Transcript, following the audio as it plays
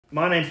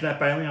My name's Matt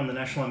Bailey. I'm the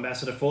National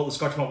Ambassador for the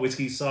Scotch Malt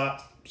Whisky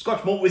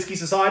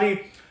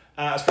Society,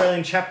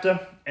 Australian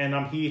chapter, and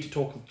I'm here to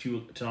talk to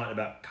you tonight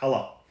about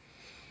colour.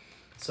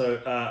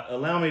 So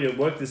allow me to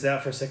work this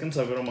out for a second.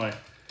 So I've got all my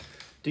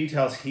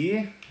details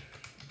here.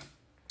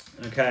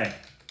 Okay.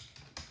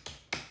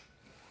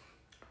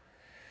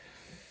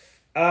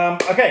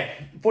 Okay,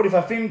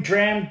 45 Fin,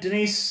 Dram,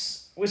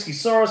 Denise, Whiskey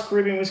Soros,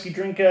 Caribbean Whiskey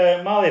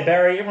Drinker, Malia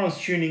Barry, everyone's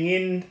tuning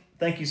in.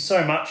 Thank you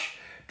so much.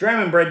 Dram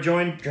and Bread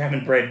joined. Dram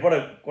and Bread, what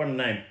a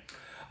name.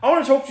 I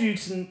want to talk to you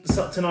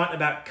tonight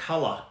about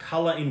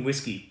colour in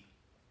whiskey.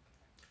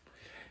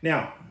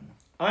 Now,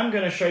 I'm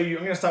going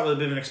to start with a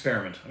bit of an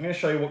experiment. I'm going to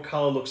show you what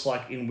colour looks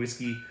like in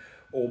whiskey,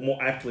 or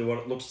more aptly what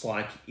it looks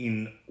like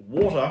in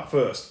water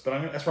first,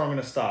 but that's where I'm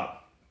going to start.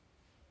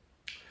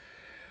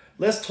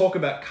 Let's talk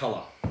about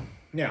colour.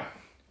 Now,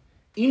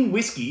 in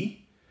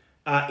whiskey,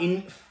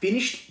 in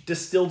finished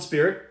distilled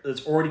spirit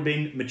that's already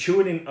been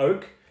matured in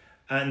oak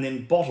and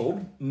then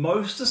bottled,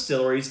 most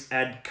distilleries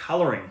add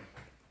colouring.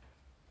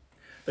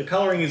 The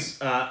colouring is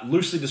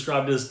loosely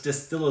described as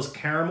distiller's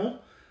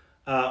caramel,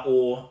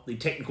 or the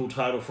technical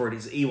title for it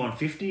is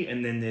E150,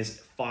 and then there's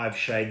 5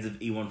 shades of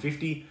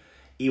E150.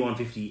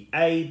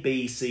 E150A,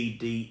 B, C,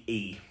 D,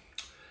 E.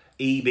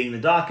 E being the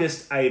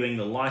darkest, A being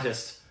the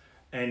lightest,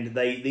 and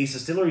these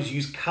distilleries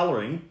use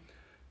colouring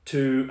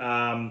to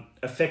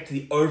affect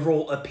the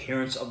overall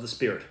appearance of the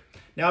spirit.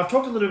 Now, I've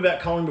talked a little bit about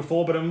colouring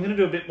before, but I'm going to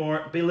do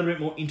be a little bit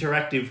more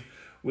interactive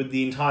with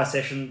the entire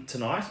session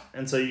tonight,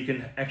 and so you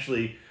can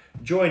actually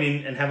join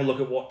in and have a look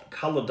at what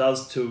colouring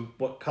does to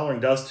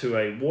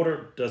a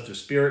water, does to a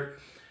spirit,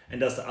 and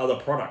does to other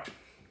product.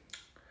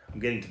 I'm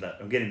getting to that.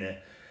 I'm getting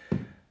there.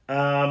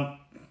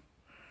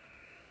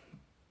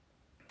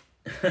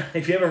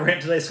 If you have a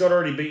rant today, Scott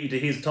already beat you to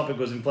his topic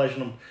was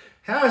inflation.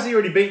 How has he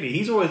already beat me?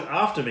 He's always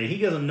after me. He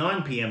goes a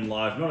 9 PM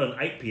live, not an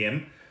 8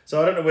 PM.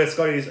 So I don't know where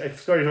Scotty is.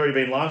 If Scotty's already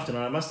been live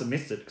tonight, I must have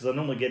missed it because I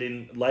normally get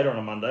in later on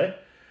a Monday.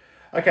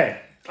 Okay,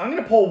 I'm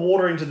going to pour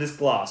water into this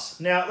glass.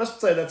 Now, let's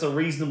say that's a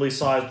reasonably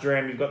sized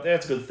dram you've got there.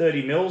 It's a good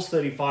 30 mils,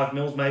 35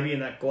 mils maybe in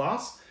that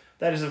glass.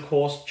 That is, of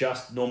course,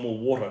 just normal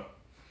water.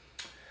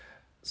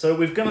 So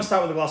we're going to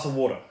start with a glass of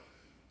water.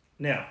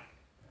 Now,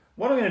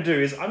 what I'm going to do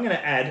is I'm going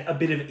to add a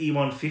bit of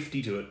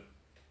E150 to it.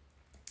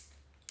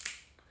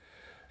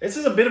 This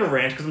is a bit of a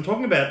rant because I'm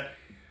talking about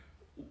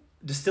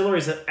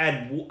distilleries that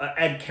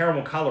add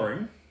caramel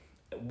colouring,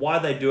 why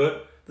they do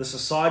it. The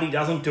society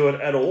doesn't do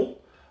it at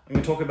all. I'm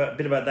going to talk a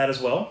bit about that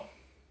as well.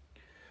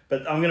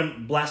 But I'm going to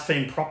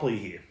blaspheme properly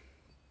here.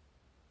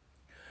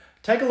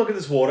 Take a look at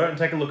this water and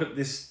take a look at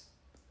this.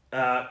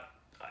 I'm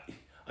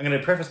going to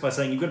preface by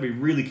saying you've got to be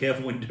really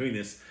careful when doing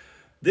this.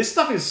 This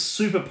stuff is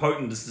super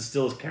potent, this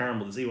distiller's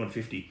caramel, this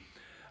E150.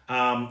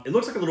 It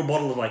looks like a little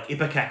bottle of like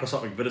Ipecac or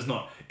something, but it's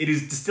not. It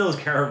is distiller's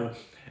caramel.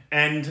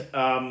 And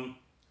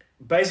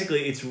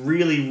basically, it's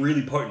really,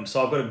 really potent.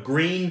 So I've got a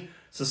green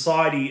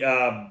society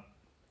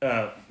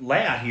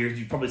layout here, as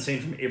you've probably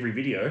seen from every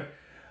video.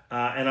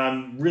 And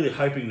I'm really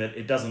hoping that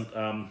it doesn't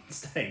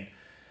stain.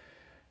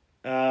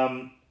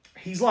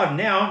 He's live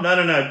now. No.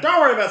 Don't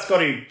worry about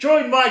Scotty.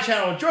 Join my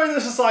channel. Join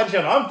the society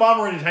channel. I'm far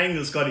more entertaining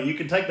than Scotty. You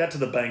can take that to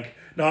the bank.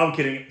 No, I'm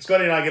kidding.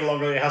 Scotty and I get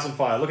along really house on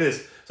fire. Look at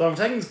this. So I'm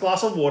taking this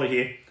glass of water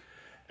here,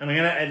 and I'm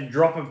going to add a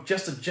drop of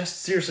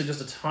seriously just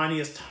the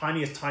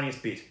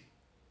tiniest bit.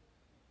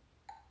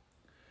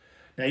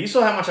 Now, you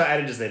saw how much I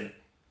added just then.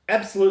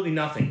 Absolutely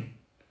nothing.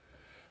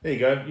 There you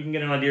go. You can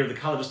get an idea of the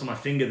colour just on my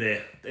finger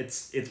there.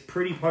 It's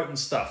pretty potent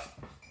stuff.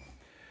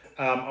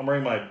 I'm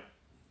wearing my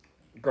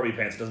grubby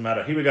pants. It doesn't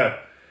matter. Here we go.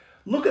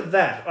 Look at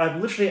that.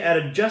 I've literally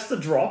added just a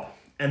drop,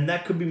 and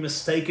that could be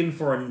mistaken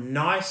for a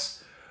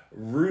nice,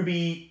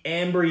 ruby,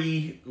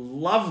 ambery,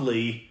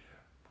 lovely,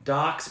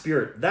 dark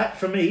spirit. That,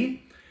 for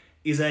me,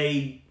 is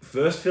a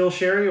first fill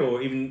sherry,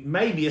 or even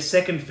maybe a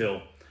second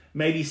fill.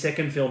 Maybe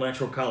second fill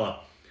natural colour.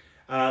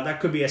 That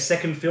could be a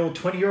second fill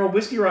 20-year-old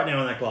whiskey right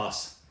now in that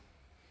glass.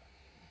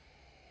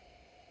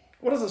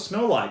 What does it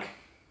smell like?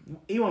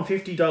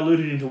 E150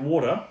 diluted into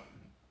water.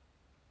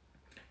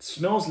 It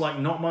smells like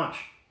not much.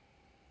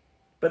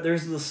 But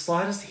there's the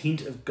slightest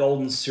hint of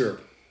golden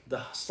syrup.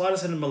 The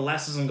slightest hint of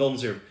molasses and golden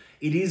syrup.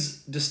 It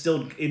is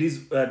distilled. It is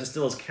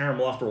distiller's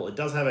caramel after all. It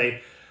does have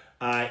a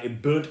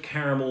burnt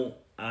caramel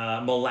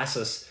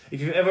molasses.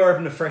 If you've ever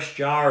opened a fresh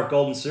jar of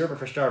golden syrup, a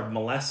fresh jar of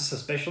molasses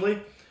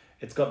especially,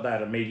 it's got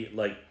that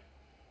immediately.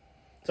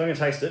 So I'm going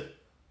to taste it.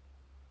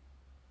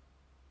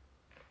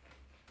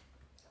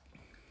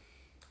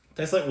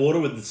 Tastes like water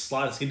with the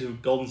slightest hint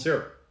of golden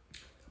syrup.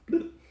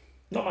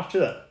 Not much to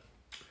that.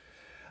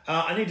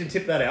 I need to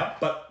tip that out,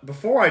 but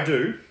before I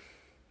do,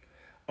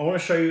 I want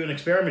to show you an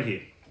experiment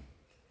here.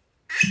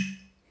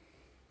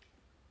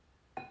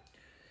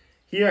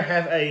 Here I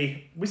have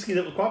a whiskey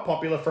that was quite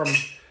popular from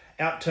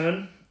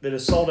Outturn that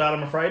is sold out,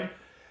 I'm afraid.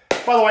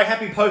 By the way,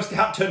 happy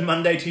post-Outturn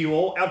Monday to you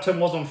all. Outturn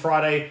was on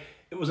Friday.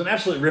 It was an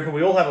absolute ripper.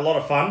 We all had a lot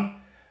of fun.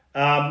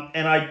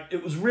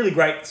 It was really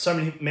great. So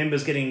many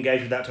members getting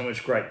engaged with Outturn, which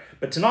is great.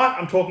 But tonight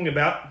I'm talking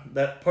about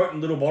that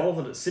potent little bottle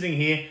that is sitting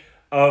here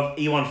of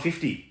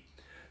E150.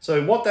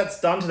 So what that's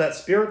done to that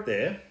spirit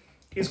there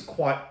is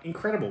quite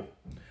incredible.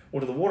 Or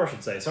to the water, I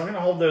should say. So I'm going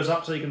to hold those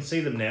up so you can see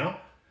them now.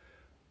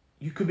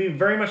 You could be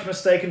very much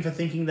mistaken for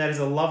thinking that is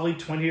a lovely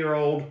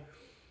 20-year-old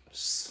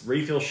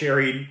refill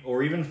sherry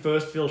or even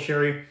first fill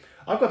sherry.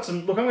 I've got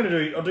some, look, I'll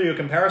do you a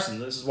comparison.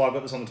 This is why I've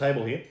got this on the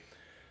table here.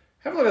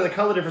 Have a look at the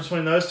colour difference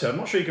between those two. I'm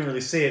not sure you can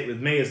really see it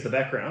with me as the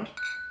background.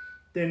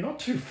 They're not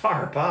too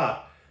far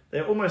apart.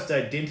 They're almost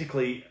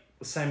identically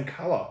the same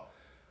colour.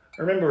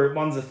 I remember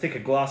one's a thicker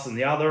glass than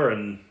the other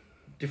and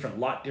different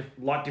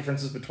light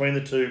differences between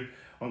the two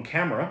on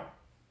camera.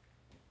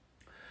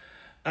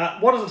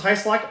 What does it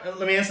taste like?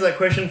 Let me answer that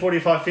question,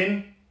 45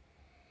 Fin.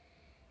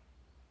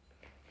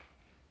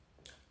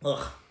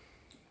 Ugh.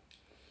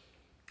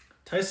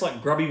 Tastes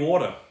like grubby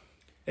water.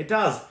 It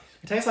does.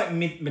 It tastes like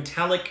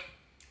metallic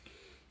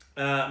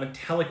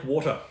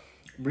water.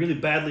 Really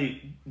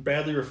badly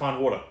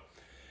refined water.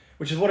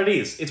 Which is what it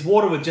is. It's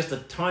water with just the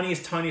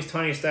tiniest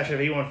dash of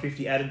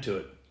E150 added to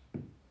it.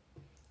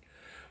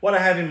 What I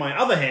have in my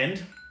other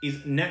hand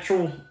is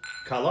natural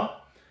colour,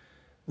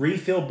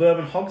 refill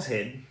bourbon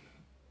hogshead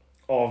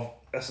of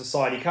a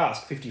Society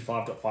cask,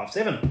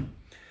 55.57.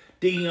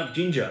 Digging Up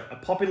Ginger, a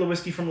popular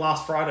whiskey from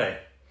last Friday.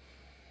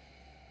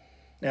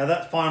 Now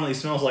that finally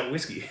smells like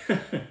whiskey.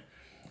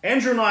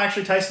 Andrew and I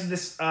actually tasted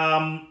this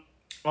on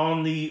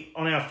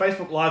our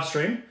Facebook live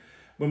stream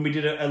when we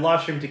did a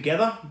live stream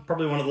together.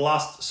 Probably one of the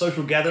last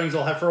social gatherings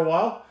I'll have for a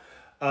while,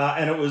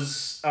 and it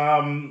was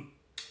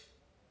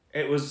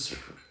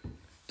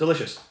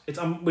delicious.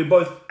 We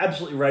both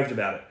absolutely raved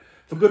about it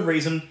for good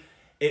reason.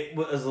 It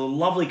was a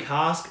lovely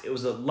cask. It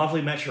was a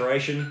lovely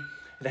maturation.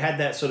 It had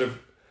that sort of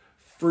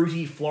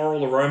fruity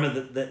floral aroma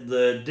that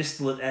the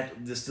distillate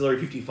at Distillery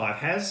 55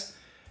 has,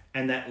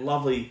 and that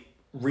lovely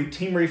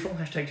team refill,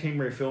 #team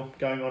refill,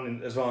 going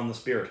on as well in the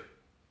spirit.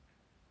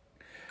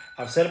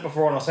 I've said it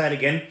before and I'll say it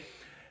again.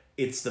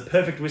 It's the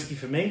perfect whiskey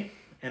for me,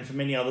 and for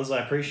many others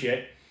I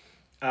appreciate,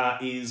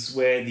 is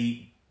where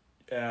the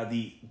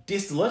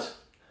distillate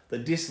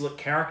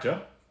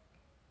character,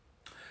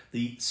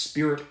 the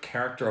spirit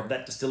character of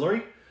that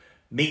distillery,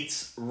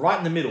 meets right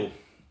in the middle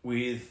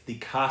with the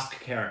cask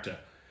character.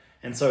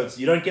 And so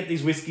you don't get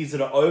these whiskies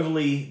that are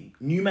overly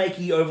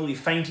new-makey, overly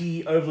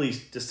fainty, overly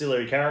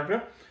distillery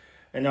character.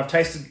 And I've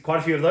tasted quite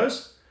a few of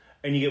those.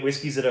 And you get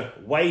whiskies that are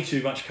way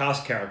too much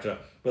cask character,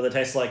 where they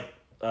taste like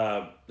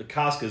the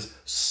cask has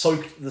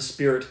soaked the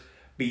spirit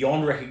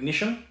beyond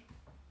recognition.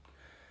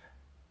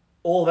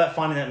 All about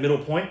finding that middle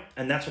point,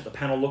 and that's what the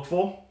panel look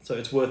for. So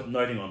it's worth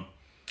noting on.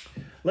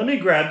 Let me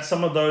grab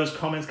some of those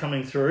comments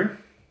coming through.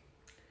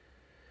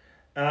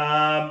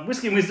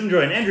 Whiskey and Wisdom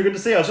join. Andrew, good to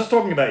see you. I was just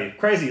talking about you.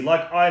 Crazy,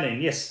 like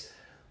iodine, yes.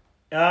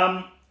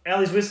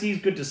 Ali's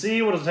Whiskies, good to see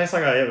you. What does it taste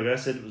like? Oh, there we go. I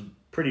said it was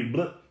pretty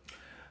bleh.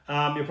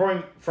 You're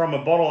pouring from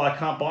a bottle I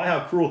can't buy.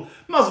 How cruel.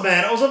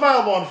 Muzzman, it was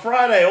available on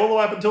Friday all the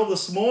way up until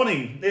this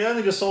morning. They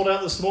only just sold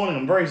out this morning.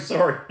 I'm very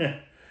sorry.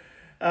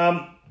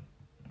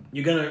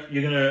 You're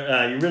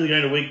really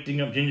going to weak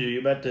Digging Up Ginger.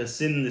 You're about to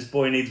sin. This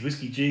boy needs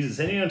whiskey Jesus.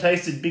 Anyone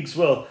tasted Big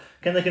Swell?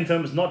 Can they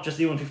confirm it's not just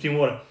E150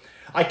 water?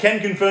 I can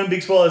confirm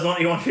Big Swell is not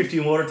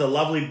E150 water. It's a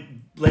lovely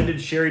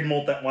blended sherried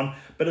malt, that one.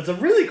 But it's a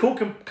really cool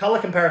colour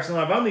comparison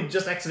I've only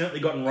just accidentally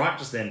gotten right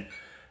just then.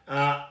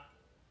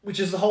 Which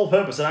is the whole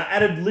purpose. And I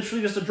added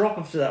literally just a drop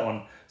of to that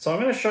one. So I'm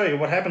going to show you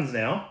what happens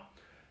now.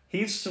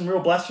 Here's some real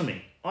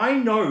blasphemy. I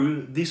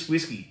know this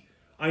whiskey.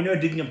 I know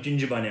Digging Up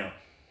Ginger by now.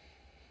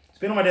 It's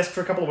been on my desk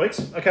for a couple of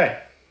weeks.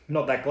 Okay,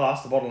 not that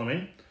glass, the bottle I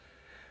mean.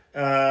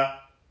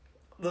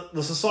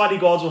 The Society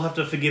gods will have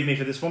to forgive me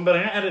for this one, but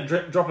I'm going to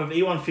add a drop of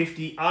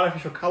E150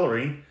 artificial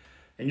colouring,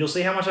 and you'll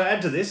see how much I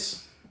add to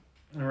this.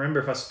 And remember,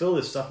 if I spill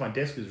this stuff, my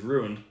desk is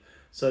ruined.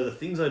 So the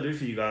things I do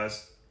for you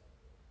guys...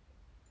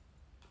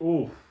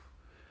 Ooh.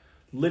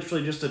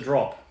 Literally just a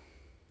drop.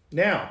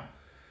 Now,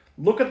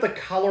 look at the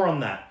colour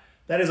on that.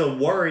 That is a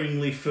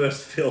worryingly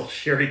first fill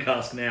sherry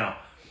cask now.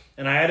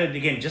 And I added,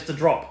 again, just a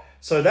drop.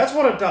 So that's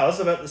what it does,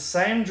 about the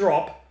same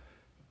drop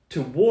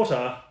to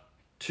water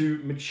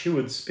to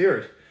matured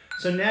spirit.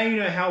 So now you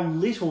know how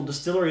little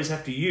distilleries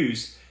have to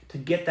use to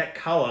get that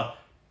colour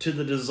to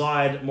the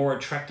desired, more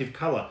attractive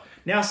colour.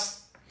 Now,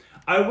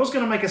 I was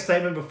going to make a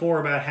statement before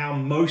about how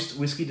most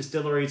whiskey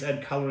distilleries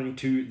add colouring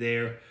to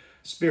their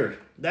spirit.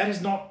 That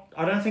is not...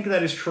 I don't think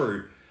that is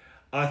true.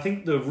 I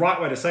think the right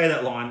way to say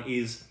that line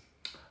is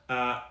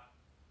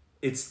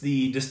it's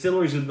the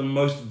distilleries with the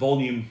most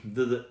volume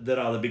that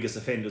are the biggest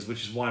offenders,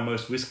 which is why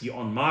most whiskey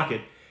on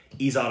market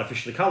is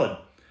artificially coloured.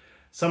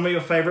 Some of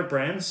your favourite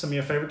brands, some of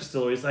your favourite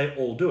distilleries, they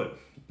all do it.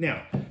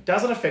 Now,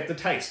 does it affect the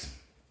taste?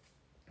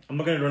 I'm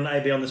not going to do an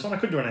A-B on this one. I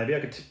could do an A-B. I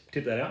could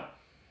tip that out.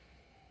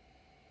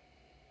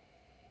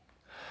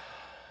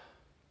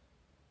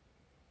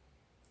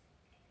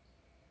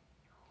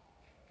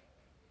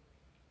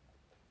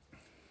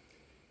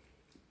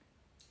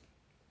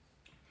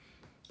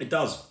 It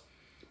does.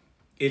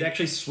 It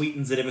actually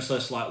sweetens it ever so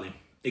slightly.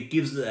 It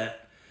gives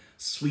that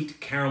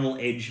sweet caramel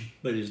edge,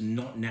 but it is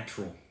not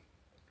natural.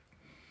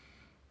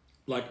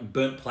 Like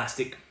burnt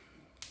plastic.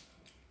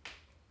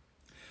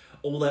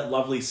 All that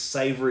lovely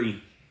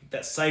savoury,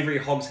 that savoury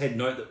hogshead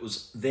note that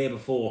was there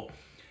before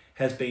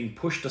has been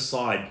pushed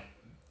aside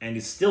and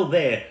is still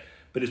there,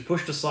 but is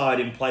pushed aside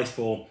in place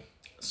for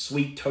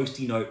sweet,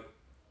 toasty note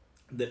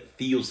that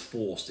feels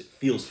forced. It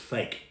feels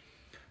fake.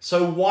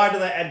 So why do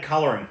they add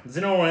colouring? Does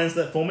anyone want to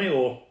answer that for me?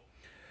 Or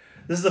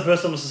this is the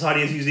first time the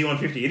Society has used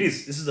E150. It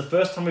is. This is the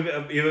first time you've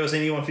ever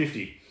seen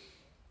E150.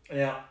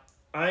 Now,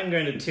 I'm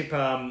going to tip...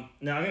 now,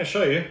 I'm going to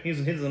show you.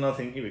 Here's another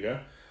thing. Here we go.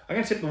 I'm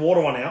going to tip the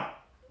water one out.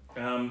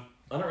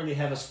 I don't really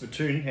have a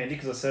spittoon handy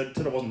because I said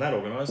it wasn't that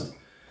organised.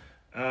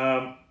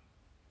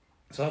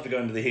 So I have to go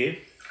into here.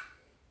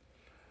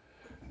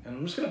 And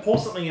I'm just going to pour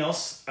something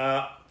else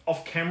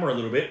off camera a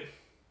little bit,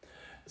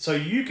 so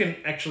you can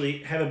actually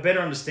have a better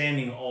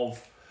understanding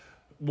of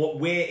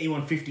where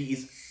E150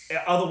 is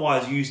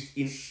otherwise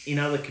used in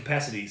other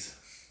capacities.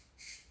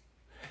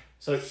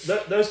 So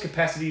those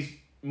capacities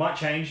might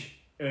change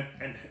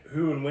and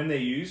who and when they're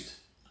used.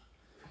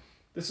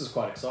 This is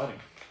quite exciting.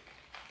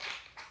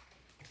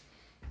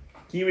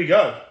 Here we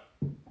go.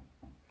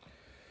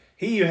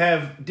 Here you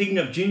have Digging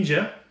Up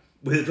Ginger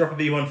with a drop of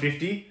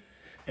E150,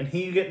 and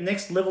here you get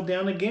Next Level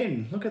Down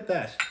again. Look at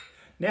that.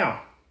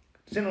 Now,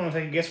 does anyone want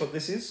to take a guess what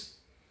this is?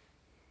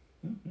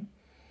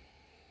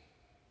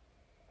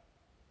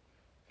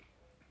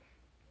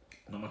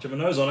 Not much of a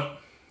nose on it.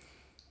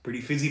 Pretty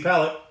fizzy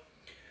palate.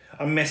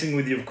 I'm messing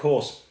with you, of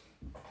course.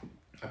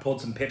 I poured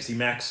some Pepsi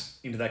Max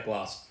into that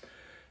glass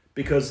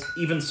because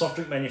even soft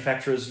drink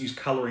manufacturers use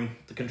colouring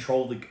to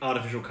control the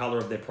artificial colour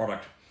of their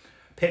product.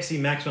 Pepsi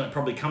Max, when it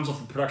probably comes off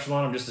the production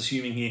line, I'm just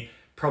assuming here,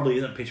 probably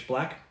isn't pitch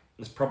black.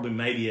 It's probably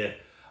maybe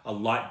a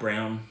light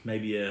brown,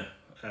 maybe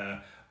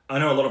I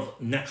know a lot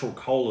of natural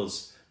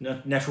colas,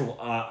 natural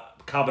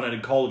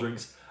carbonated cola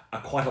drinks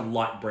are quite a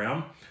light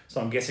brown.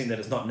 So I'm guessing that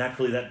it's not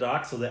naturally that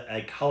dark, so that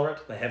they colour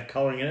it, they have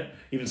colouring in it,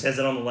 even says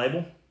it on the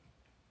label.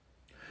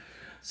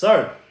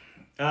 So,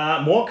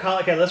 more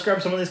colour. Okay, let's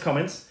grab some of these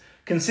comments.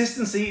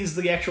 Consistency is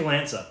the actual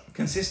answer.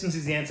 Consistency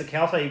is the answer.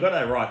 Calta, you got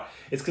that right.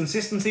 It's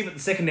consistency, but the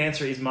second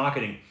answer is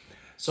marketing.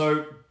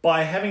 So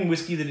by having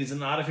whiskey that is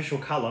an artificial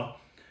colour,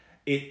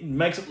 it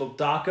makes it look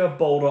darker,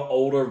 bolder,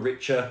 older,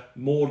 richer,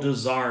 more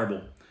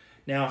desirable.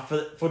 Now,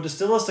 for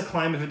distillers to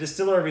claim, if a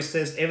distiller ever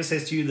says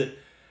to you that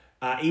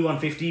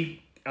E150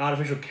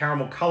 artificial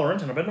caramel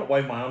colorant, and I better not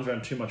wave my arms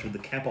around too much with the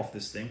cap off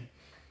this thing,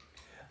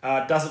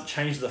 doesn't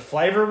change the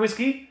flavour of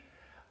whiskey,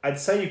 I'd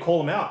say you call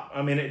them out.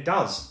 I mean, it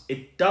does.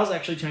 It does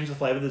actually change the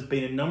flavour. There's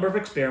been a number of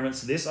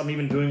experiments to this. I'm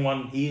even doing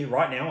one here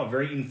right now, a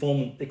very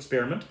informal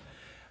experiment,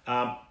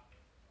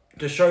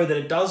 to show that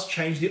it does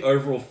change the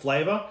overall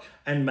flavour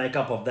and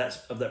makeup of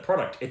that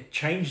product. It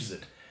changes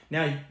it.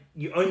 Now,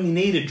 you only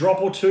need a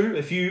drop or two.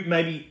 If you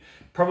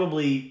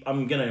probably,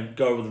 I'm going to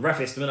go with a rough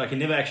estimate. I can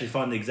never actually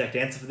find the exact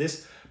answer for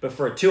this, but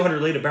for a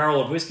 200 litre barrel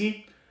of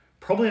whiskey,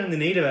 probably only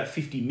need about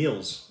 50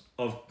 mils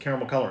of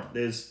caramel colorant.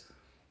 There's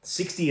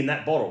 60 in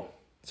that bottle.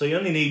 So you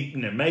only need,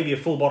 maybe a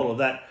full bottle of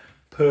that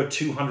per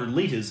 200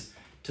 litres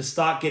to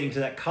start getting to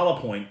that colour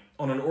point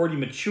on an already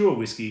mature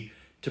whiskey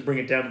to bring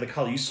it down to the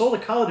colour. You saw the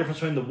colour difference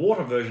between the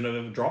water version of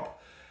a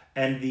drop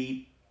and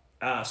the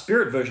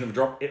spirit version of a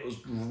drop. It was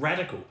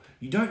radical.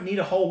 You don't need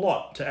a whole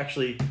lot to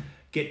actually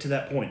get to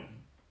that point.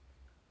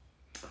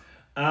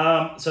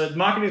 So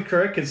marketing is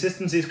correct.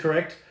 Consistency is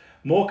correct.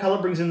 More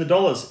colour brings in the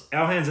dollars.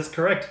 Our hands, that's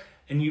correct.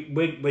 And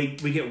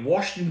we get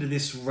washed into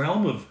this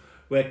realm of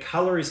where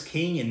colour is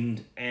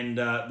king, and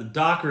the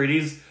darker it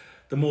is,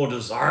 the more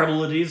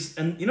desirable it is.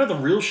 And you know the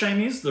real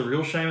shame is? The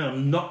real shame, and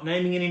I'm not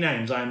naming any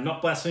names, I am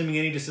not blaspheming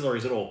any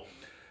distilleries at all,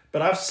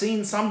 but I've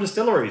seen some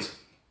distilleries,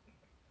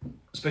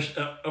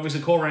 especially,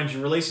 obviously core range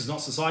releases, not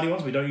society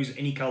ones, we don't use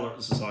any colour at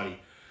the society.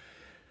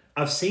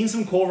 I've seen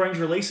some core range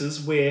releases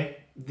where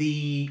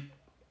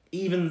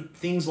even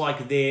things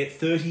like their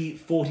 30,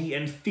 40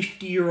 and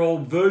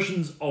 50-year-old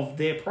versions of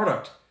their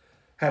product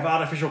have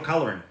artificial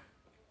colouring.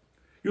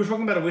 You're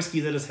talking about a whiskey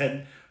that has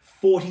had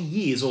 40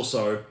 years or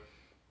so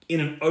in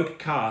an oak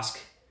cask.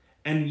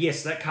 And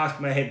yes, that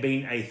cask may have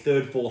been a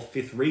 3rd, 4th,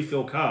 5th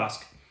refill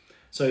cask.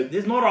 So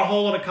there's not a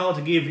whole lot of colour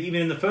to give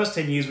even in the first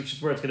 10 years, which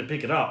is where it's going to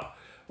pick it up.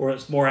 Or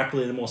it's more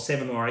aptly the more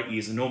 7 or 8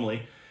 years than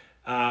normally.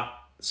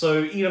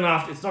 So even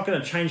after, it's not going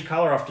to change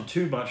colour after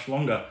too much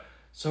longer.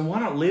 So why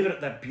not leave it at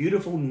that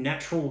beautiful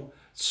natural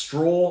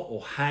straw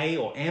or hay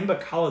or amber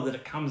colour that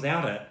it comes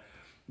out at,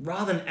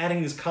 rather than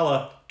adding this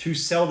colour to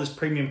sell this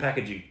premium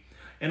packaging.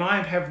 And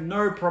I have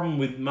no problem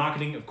with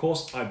marketing. Of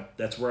course,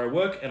 that's where I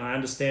work, and I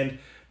understand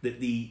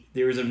that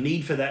there is a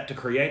need for that to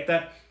create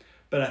that.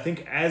 But I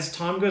think as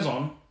time goes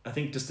on, I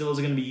think distillers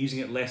are going to be using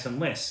it less and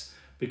less,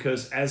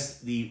 because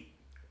as the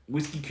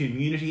whiskey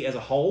community as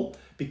a whole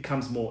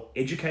becomes more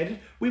educated,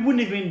 we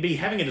wouldn't even be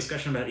having a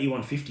discussion about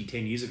E150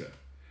 10 years ago.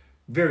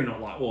 Very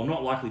not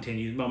likely 10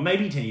 years, well,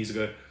 maybe 10 years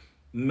ago,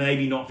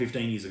 maybe not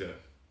 15 years ago.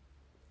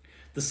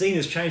 The scene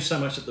has changed so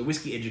much that the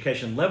whiskey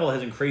education level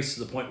has increased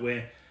to the point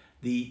where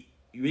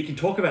we can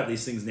talk about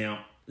these things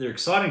now. They're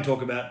exciting to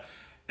talk about,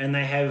 and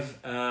they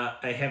have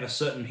a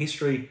certain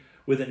history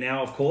with it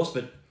now, of course,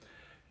 but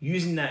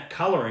using that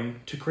colouring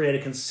to create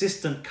a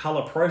consistent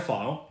colour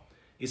profile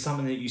is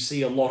something that you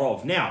see a lot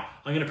of. Now,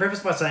 I'm going to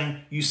preface by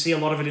saying you see a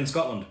lot of it in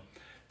Scotland.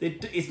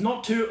 It's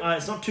not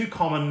too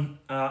common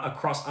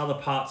across other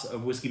parts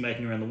of whiskey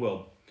making around the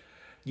world.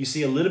 You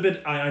see a little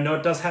bit. I know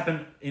it does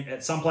happen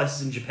at some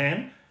places in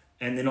Japan,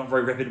 and they're not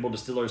very reputable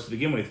distilleries to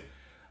begin with.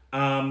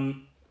 I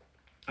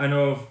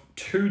know of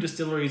 2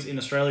 distilleries in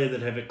Australia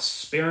that have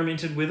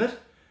experimented with it,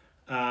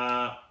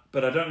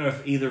 but I don't know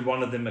if either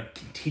one of them are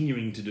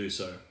continuing to do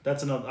so.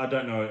 That's another. I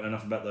don't know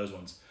enough about those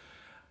ones.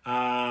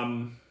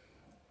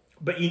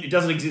 But it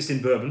doesn't exist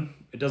in bourbon.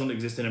 It doesn't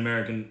exist in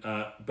American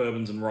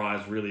bourbons and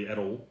ryes really at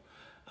all.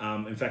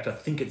 In fact, I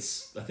think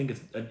it's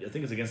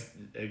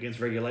against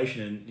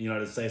regulation in the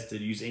United States to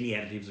use any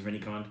additives of any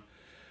kind.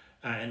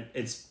 And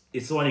it's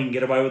the one you can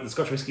get away with. The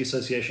Scotch Whisky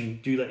Association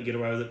do let you get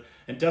away with it.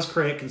 And it does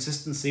create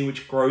consistency,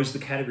 which grows the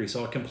category.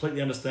 So I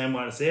completely understand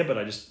why it's there, but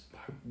I just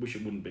wish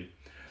it wouldn't be.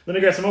 Let me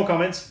grab some more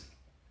comments.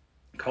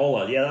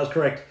 Cola, yeah, that was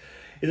correct.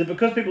 Is it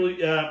because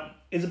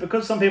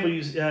some people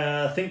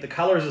think the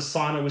colour is a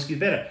sign of whiskey is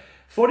better?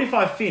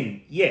 45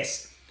 Fin,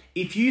 yes.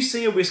 If you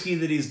see a whiskey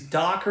that is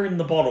darker in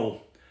the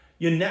bottle,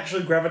 you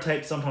naturally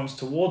gravitate sometimes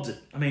towards it.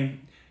 I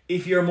mean,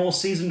 if you're a more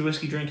seasoned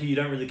whiskey drinker, you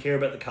don't really care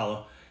about the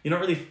colour. You're not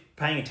really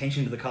paying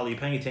attention to the colour. You're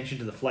paying attention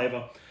to the flavour,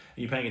 and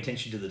you're paying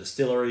attention to the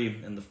distillery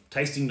and the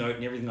tasting note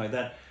and everything like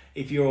that.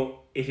 If you're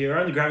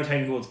only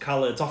gravitating towards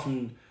colour, it's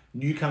often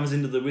newcomers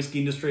into the whiskey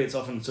industry. It's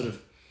often sort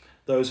of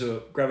those who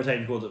are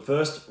gravitating towards it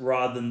first,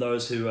 rather than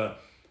those who have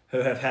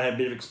had a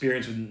bit of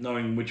experience with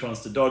knowing which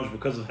ones to dodge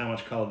because of how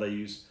much colour they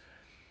use.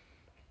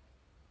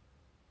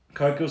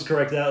 Coke was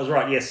correct. That was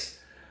right. Yes.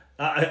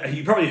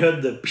 You probably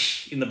heard the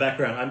psh in the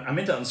background. I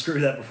meant to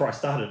unscrew that before I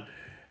started.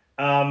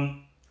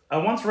 I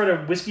once read a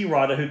whiskey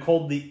writer who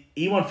called the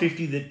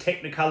E150 the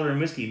Technicolor in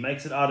whiskey,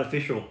 makes it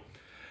artificial.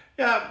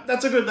 Yeah,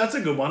 that's a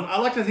good one. I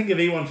like to think of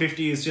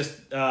E150 as just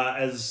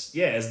as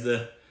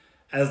the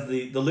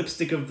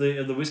lipstick of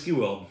the whiskey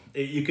world.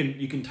 You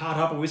can tart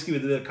up a whiskey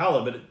with a bit of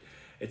colour, but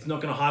it's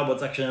not going to hide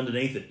what's actually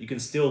underneath it. You can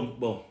still,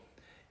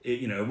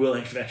 it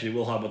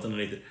will hide what's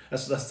underneath it.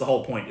 That's the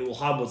whole point. It will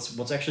hide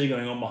what's actually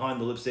going on behind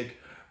the lipstick,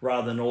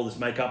 rather than all this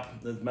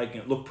makeup that's making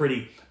it look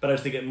pretty. But I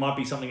just think it might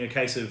be a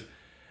case of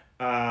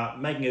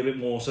making it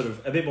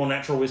a bit more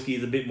natural whiskey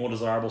is a bit more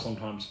desirable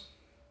sometimes.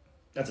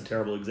 That's a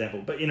terrible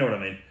example, but you know what I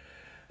mean.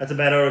 That's a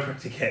bad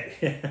autocorrect to get.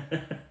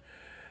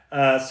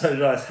 So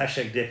did I.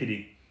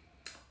 #deputy.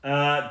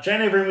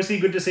 Jane over in Whiskey,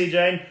 good to see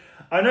Jane.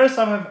 I know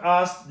some have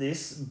asked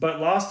this,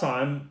 but last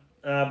time,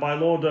 by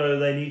law, though,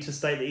 they need to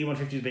state that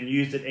E150 has been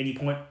used at any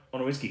point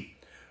on a whiskey.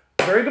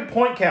 Very good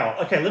point, Cal.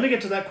 Okay, let me get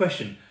to that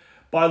question.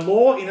 By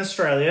law in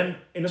Australia,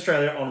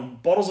 on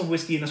bottles of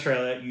whiskey in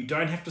Australia, you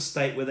don't have to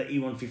state whether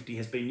E150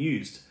 has been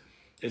used.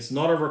 It's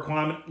not a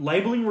requirement.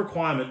 Labelling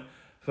requirement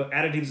for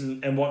additives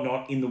and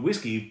whatnot in the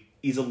whiskey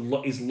is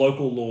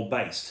local law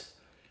based.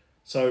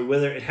 So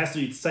whether it has to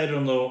be stated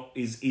on law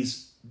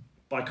is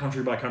by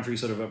country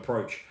sort of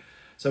approach.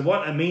 So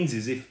what it means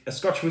is if a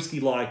Scotch whiskey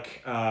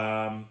like,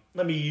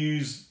 let me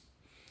use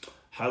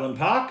Highland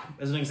Park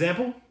as an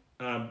example.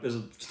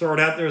 Throw it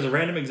out there as a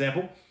random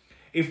example.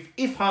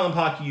 If Highland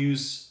Park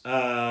use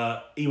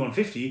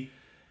E150,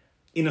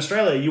 in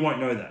Australia, you won't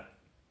know that.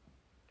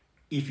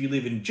 If you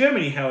live in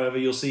Germany, however,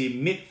 you'll see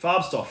mit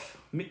Farbstoff,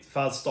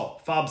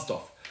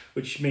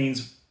 which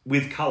means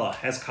with colour,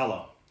 has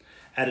colour,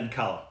 added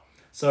colour.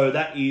 So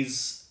that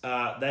is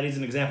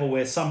an example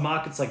where some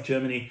markets like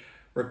Germany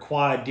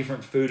require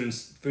different food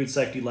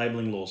safety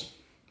labelling laws.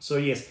 So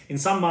yes, in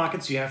some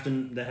markets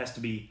that has to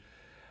be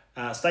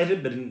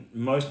stated, but in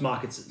most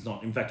markets it's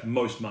not. In fact,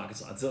 most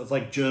markets, it's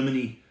like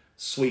Germany,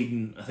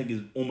 Sweden, I think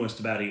is almost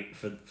about it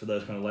for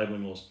those kind of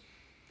labelling laws.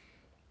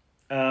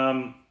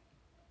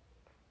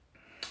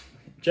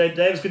 Jade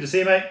Davis, good to see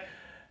you, mate.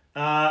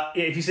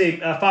 If you see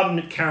Farben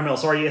Mint Caramel,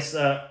 sorry, yes,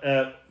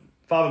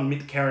 Farben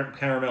Mint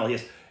Caramel,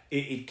 yes,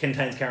 it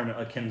contains caramel.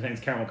 It contains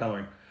caramel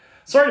colouring.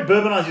 Sorry to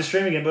bourbonize your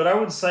stream again, but I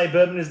would say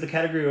bourbon is the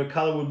category where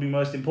colour would be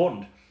most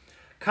important.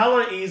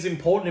 Colour is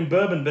important in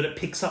bourbon, but it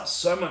picks up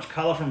so much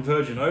colour from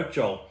virgin oak,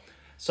 Joel.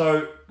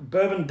 So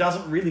bourbon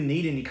doesn't really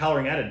need any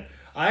colouring added.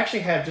 I actually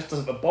have just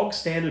a bog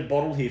standard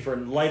bottle here for a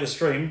later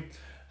stream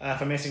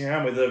for messing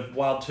around with a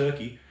wild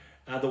turkey,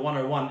 the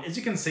 101. As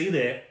you can see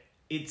there,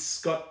 it's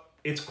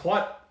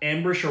quite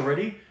amberish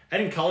already.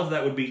 Adding colour to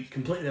that would be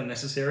completely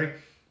unnecessary.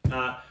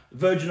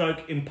 Virgin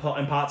oak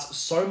imparts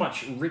so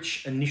much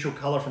rich initial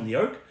colour from the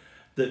oak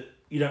that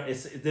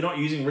they're not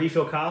using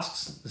refill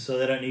casks, so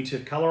they don't need to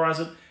colorize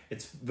it.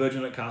 It's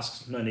virgin oak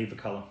casks, no need for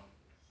colour.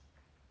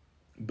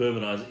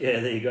 Bourbonize it. Yeah,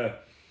 there you go.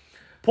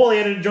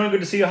 Paulie Editor joined, good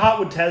to see you.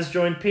 Heartwood Taz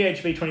joined.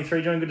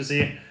 PHB23 joined, good to see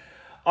you.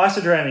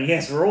 Isodramming,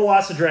 yes, we're all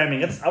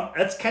isodramming.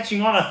 It's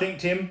catching on, I think,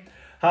 Tim.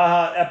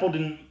 Apple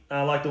didn't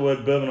like the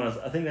word bourbonize.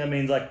 I think that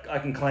means I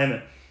can claim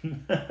it.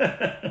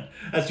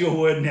 That's your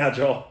word now,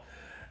 Joel.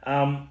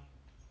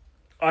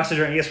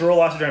 Isodramming, yes, we're all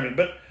isodramming.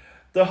 But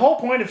the whole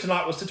point of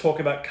tonight was to talk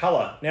about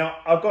colour. Now,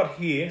 I've got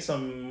here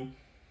some...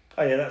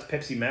 Oh, yeah, that's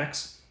Pepsi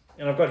Max.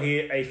 And I've got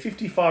here a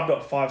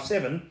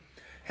 55.57.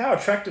 How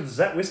attractive does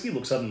that whiskey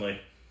look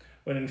suddenly?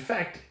 When in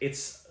fact,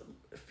 it's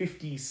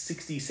 50,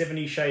 60,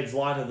 70 shades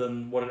lighter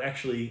than what it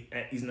actually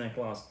is in that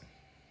glass.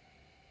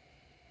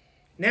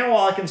 Now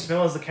all I can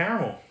smell is the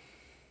caramel.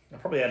 I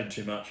probably added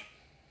too much.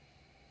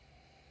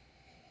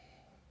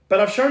 But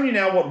I've shown you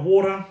now what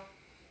water,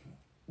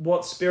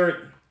 what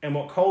spirit, and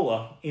what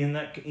cola in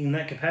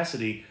that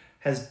capacity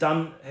has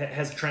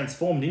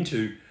transformed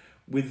into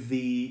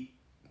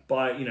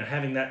by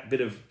having that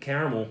bit of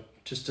caramel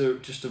just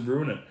to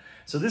ruin it.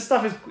 So this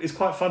stuff is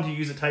quite fun to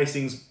use at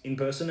tastings in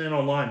person and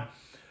online,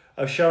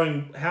 of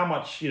showing how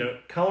much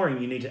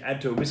colouring you need to add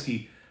to a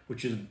whiskey,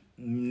 which is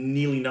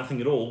nearly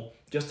nothing at all.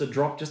 Just a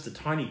drop, just a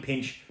tiny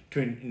pinch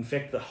to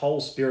infect the whole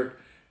spirit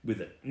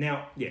with it.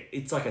 Now, yeah,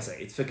 it's like I say,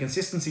 it's for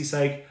consistency's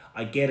sake.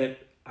 I get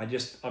it.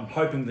 I'm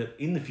hoping that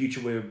in the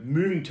future we're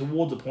moving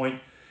towards a point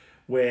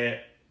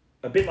where,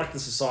 a bit like the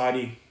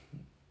society,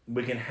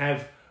 we can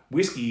have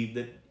whiskey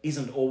that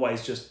isn't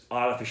always just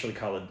artificially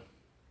coloured.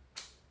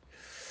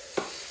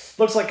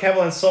 Looks like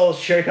Cavalan Solar's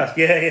sherry cask.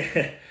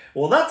 Yeah.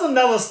 Well, that's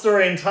another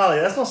story entirely.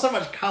 That's not so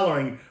much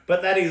colouring,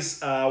 but that is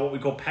what we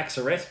call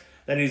Paxaret.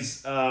 That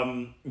is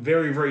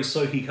very, very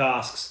soaky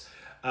casks.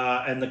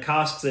 And the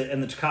casks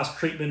and the cask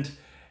treatment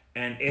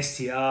and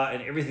STR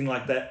and everything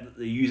like that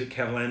they use at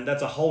Cavalan,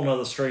 that's a whole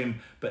nother stream.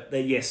 But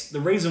yes, the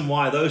reason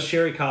why those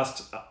sherry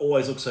casks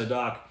always look so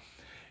dark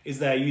is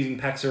they're using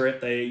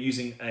Paxaret, they're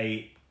using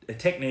a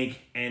technique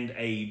and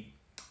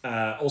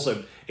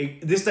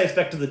this dates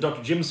back to the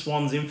Dr. Jim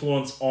Swan's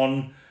influence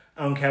on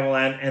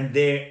Cavalan and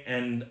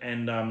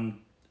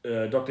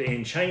Dr.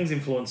 Ian Chang's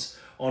influence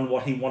on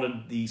what he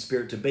wanted the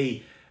spirit to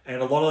be. And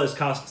a lot of those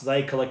casks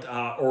they collect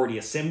are already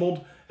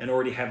assembled and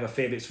already have a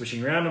fair bit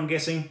switching around, I'm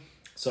guessing.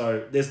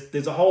 So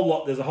there's a whole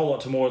lot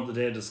to more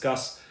to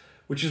discuss,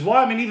 which is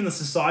why even the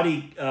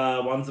society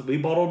ones that we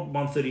bottled,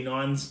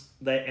 139s,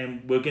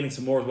 and we're getting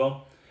some more as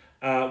well,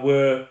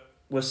 were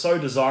so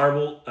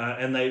desirable,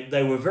 and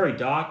they were very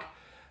dark,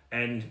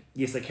 and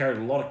yes, they carried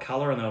a lot of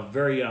colour, and they were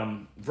very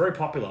very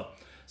popular.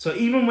 So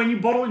even when you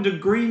bottle into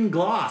green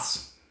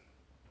glass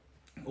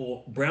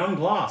or brown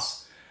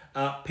glass,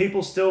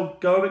 people still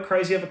go a bit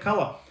crazy over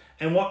colour.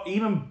 And what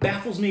even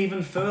baffles me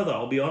even further,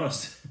 I'll be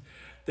honest,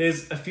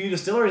 there's a few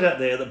distilleries out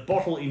there that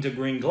bottle into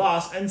green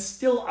glass and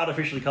still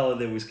artificially colour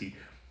their whiskey.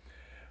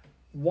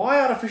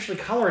 Why artificially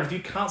colour it if you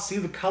can't see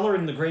the colour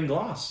in the green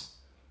glass?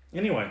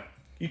 Anyway,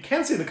 you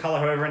can see the colour,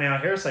 however, in our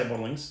Heresy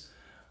bottlings,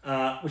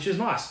 which is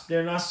nice.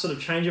 They're a nice sort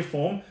of change of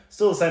form.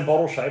 Still the same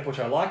bottle shape, which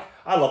I like.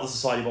 I love the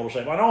Society bottle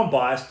shape. I know I'm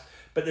biased,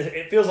 but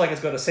it feels like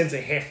it's got a sense of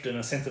heft and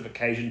a sense of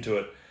occasion to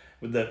it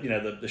with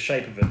the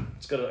shape of it.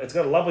 It's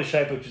got a lovely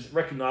shape, which is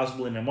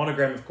recognisable in a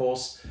monogram, of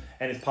course,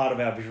 and is part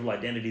of our visual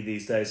identity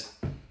these days.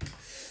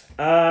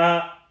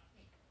 That's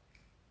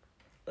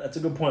a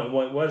good point.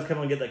 Why does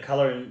Cavalan get that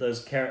colour in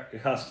those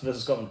casks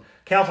versus Scotland?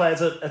 Calplay,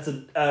 that's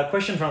a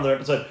question for another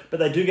episode, but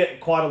they do get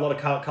quite a lot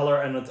of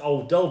colour, and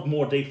I'll delve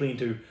more deeply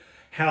into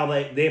how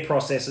their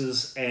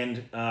processes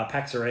and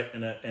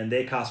Paxaret and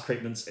their cask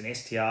treatments and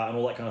STR and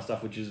all that kind of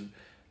stuff, which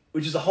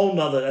is a whole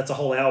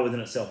hour within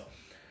itself.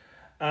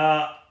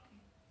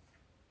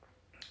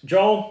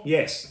 Joel,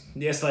 yes,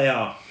 they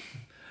are.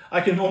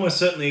 I can almost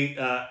certainly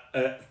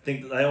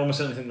think they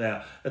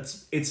are.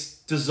 It's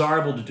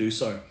desirable to do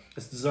so.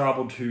 It's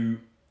desirable to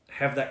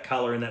have that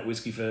colour in that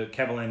whiskey for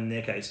Cavalan in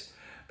their case,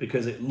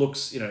 because it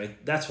looks,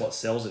 that's what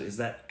sells it, is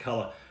that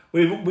colour.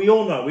 We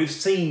all know, we've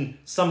seen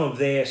some of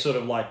their sort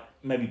of like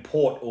maybe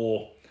port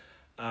or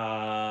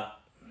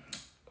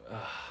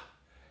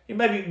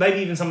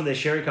maybe even some of their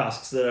sherry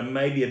casks that are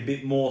maybe a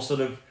bit more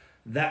sort of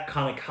that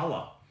kind of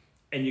colour,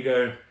 and you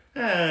go,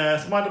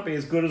 this might not be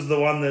as good as the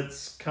one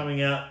that's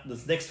coming out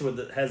that's next to it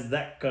that has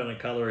that kind of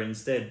colour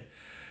instead.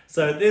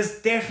 So there's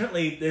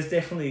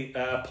definitely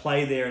a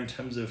play there in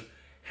terms of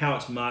how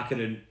it's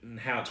marketed and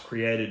how it's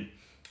created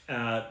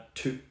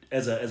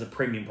as a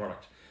premium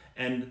product,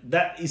 and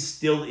that is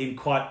still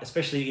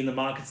especially in the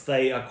markets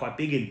they are quite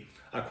big in,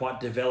 are quite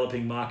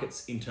developing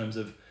markets in terms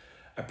of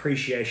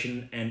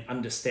appreciation and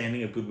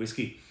understanding of good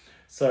whiskey.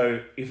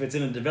 So if it's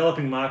in a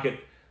developing market,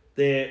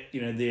 the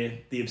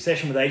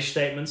obsession with age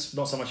statements,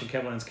 not so much in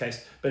Cavalan's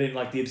case, but in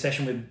like the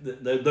obsession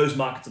with those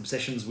markets'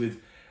 obsessions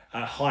with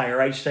higher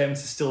age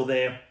statements is still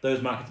there.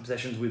 Those markets'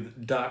 obsessions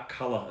with dark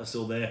colour are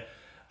still there.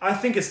 I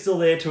think it's still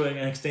there to an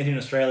extent in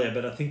Australia,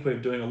 but I think we're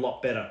doing a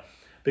lot better,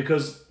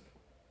 because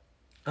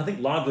I think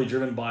largely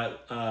driven by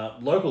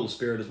local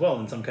spirit as well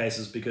in some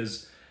cases,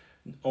 because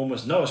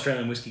almost no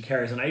Australian whiskey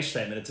carries an age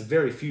statement. It's a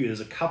very few.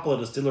 There's a couple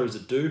of distilleries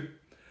that do.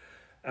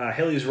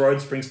 Hellier's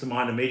Road springs to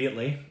mind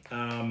immediately.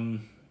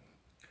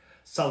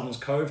 Sullivan's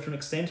Cove to an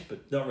extent,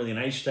 but not really an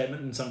age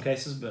statement in some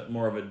cases, but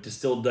more of a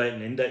distilled date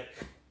and end date.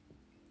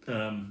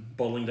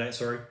 Bottling date,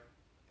 sorry.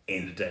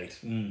 End date.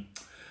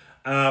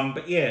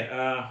 But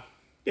yeah.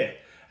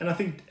 And I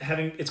think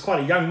it's quite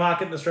a young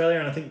market in Australia,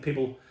 and I think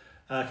people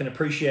can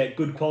appreciate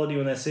good quality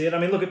when they see it.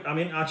 Look at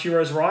Archie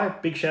Rose Rye.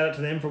 Big shout out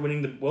to them for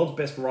winning the world's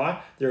best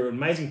rye. They're an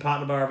amazing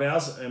partner bar of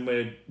ours, and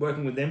we're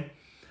working with them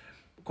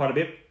quite a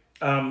bit.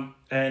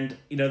 And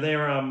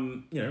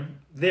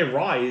their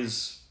rye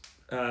is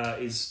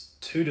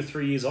 2 to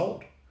 3 years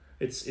old.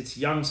 It's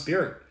young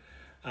spirit.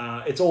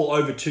 It's all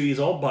over 2 years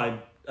old by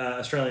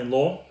Australian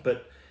law,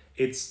 but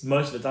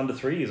most of it's under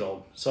 3 years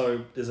old.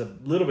 So there's a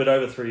little bit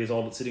over 3 years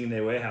old that's sitting in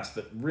their warehouse,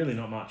 but really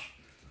not much.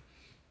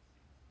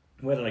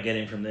 Where did I get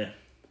in from there?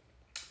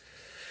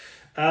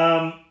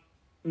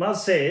 Muzz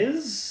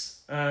says,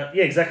 yeah,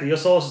 exactly. Your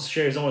Solus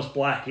share is almost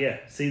black. Yeah.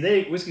 See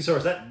there, Whisky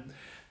Saurus,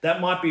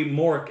 that might be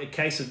more a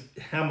case of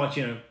how much,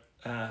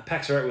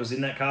 Paxarate was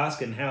in that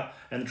cask and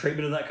the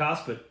treatment of that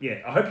cask. But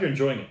yeah, I hope you're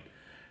enjoying it.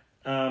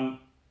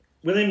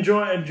 William,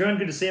 enjoying,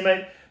 good to see you,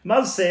 mate.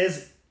 Muzz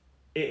says,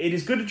 it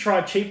is good to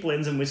try cheap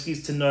blends and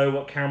whiskies to know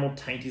what caramel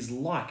taint is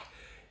like.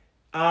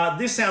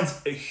 This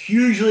sounds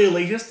hugely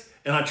elitist,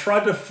 and I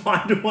tried to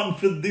find one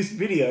for this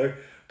video,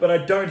 but I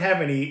don't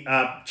have any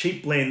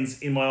cheap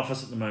blends in my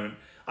office at the moment.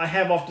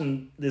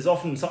 There's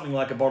often something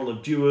like a bottle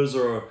of Dewar's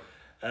or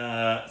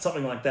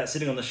something like that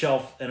sitting on the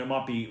shelf, and it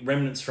might be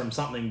remnants from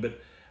something,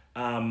 but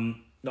no,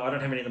 I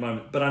don't have any at the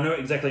moment. But I know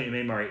exactly what you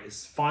mean, Murray,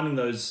 is finding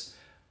those,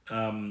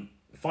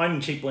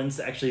 finding cheap blends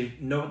to actually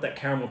know what that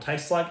caramel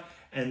tastes like,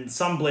 and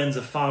some blends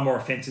are far more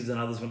offensive than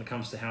others when it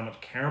comes to how much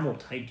caramel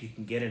taint you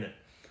can get in it.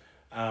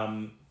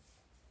 And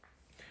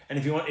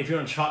if you want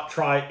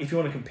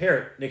to compare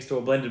it next to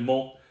a blended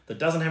malt that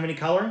doesn't have any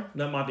colouring,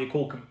 that might be a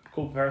cool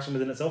comparison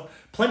within itself.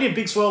 Plenty of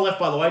big swirl left,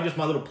 by the way. Just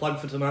my little plug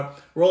for tonight.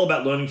 We're all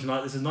about learning tonight.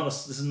 There's no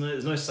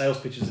sales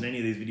pitches in any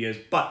of these videos,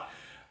 but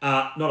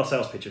not a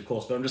sales pitch, of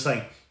course. But I'm just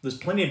saying there's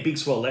plenty of big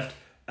swirl left.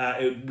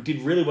 It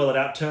did really well at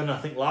Outturn. I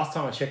think last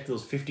time I checked there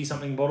was 50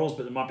 something bottles,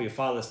 but there might be a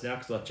far less now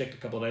because I checked a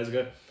couple of days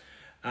ago.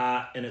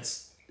 And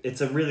it's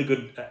a really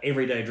good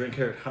everyday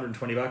drinker at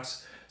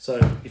 $120. So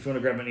if you want to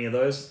grab any of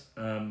those,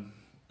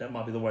 that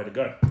might be the way to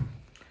go.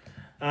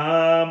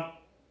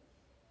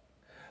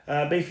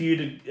 B for you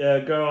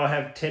to go. I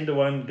have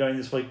 10-1 going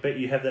this week. Bet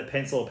you have that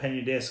pencil or pen on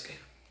your desk.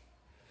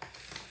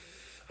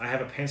 I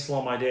have a pencil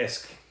on my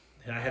desk.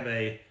 I have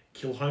a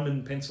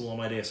Kilhoman pencil on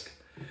my desk.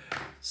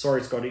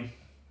 Sorry, Scotty.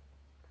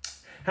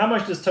 How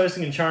much does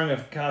toasting and charring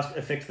of cask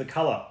affect the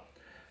colour?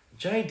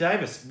 Jay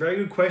Davis, very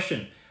good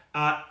question.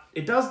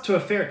 It does to a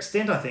fair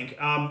extent, I think.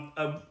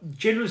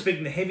 Generally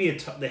speaking, the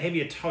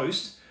heavier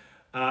toast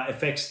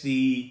affects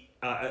the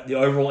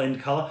overall end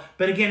colour.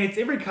 But again,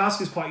 every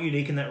cask is quite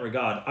unique in that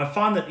regard. I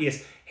find that,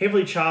 yes,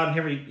 heavily charred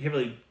and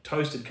heavily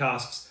toasted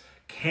casks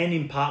can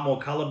impart more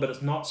colour, but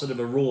it's not sort of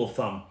a rule of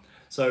thumb.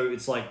 So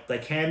it's like they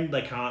can,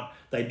 they can't,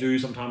 they do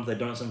sometimes, they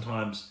don't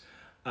sometimes.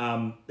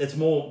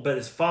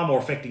 It's far more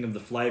affecting of the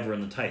flavour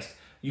and the taste.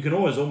 You can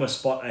almost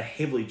spot a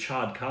heavily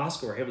charred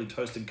cask or a heavily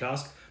toasted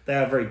cask. They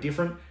are very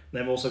different.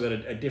 They've also got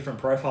a different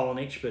profile on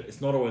each, but it's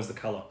not always the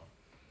colour.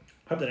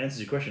 Hope that answers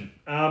your question.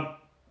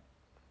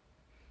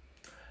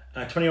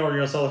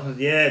 20-year-old Sullivan,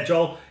 yeah,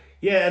 Joel.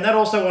 Yeah, and that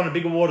also won a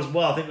big award as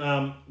well. I think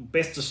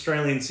Best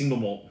Australian Single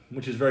Malt,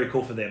 which is very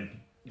cool for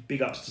them.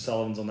 Big ups to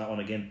Sullivan's on that one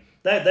again.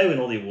 They win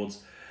all the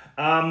awards.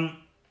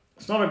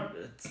 It's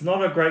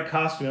not a great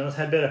cask, to be honest.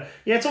 Had better.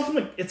 Yeah, it's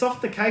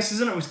often the case,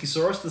 isn't it, Whisky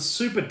Saurus? The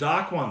super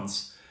dark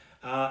ones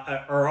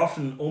are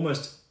often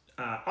almost.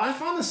 I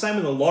find the same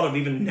with a lot of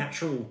even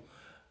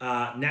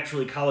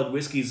naturally coloured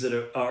whiskies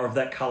that are of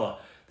that colour.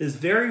 There's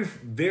very,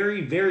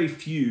 very, very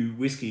few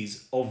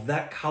whiskies of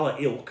that colour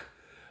ilk,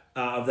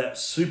 of that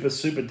super,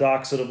 super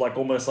dark, sort of like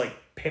almost like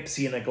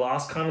Pepsi in a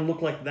glass kind of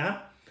look like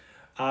that,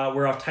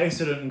 where I've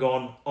tasted it and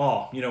gone,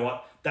 oh, you know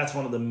what? That's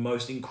one of the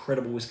most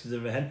incredible whiskies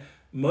I've ever had.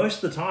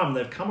 Most of the time,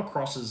 they've come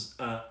across as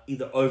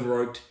either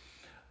over-oaked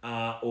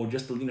or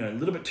just a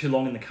little bit too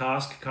long in the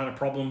cask kind of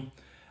problem.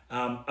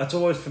 It's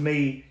always, for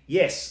me,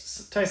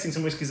 yes, tasting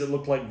some whiskies that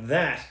look like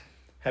that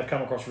have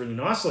come across really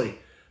nicely,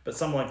 but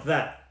some like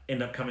that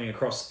end up coming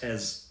across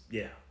as,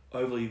 yeah,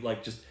 overly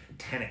like just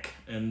tannic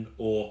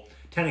or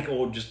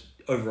just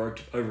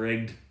over-oaked,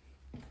 over-egged.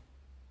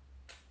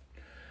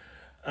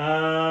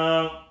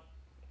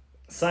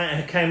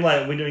 Saying came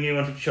late, we're doing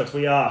E150 shots.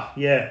 We are,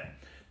 yeah.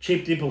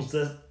 Cheap Dimples,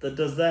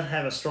 does that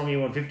have a strong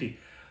E150?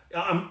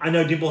 I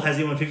know Dimple has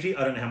E150,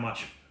 I don't know how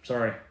much,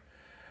 sorry.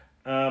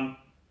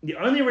 The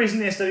only reason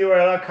the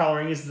SWA allow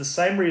colouring is the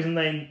same reason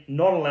they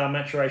not allow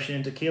maturation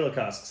in tequila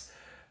casks.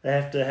 They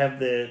have to have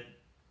their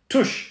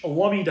tush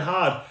lobbied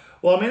hard.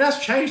 Well, I mean, that's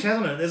changed,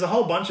 hasn't it? There's a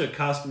whole bunch of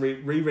cask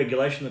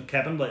re-regulation that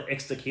happened, like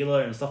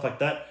ex-tequila and stuff like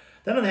that.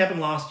 That only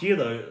happened last year,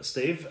 though,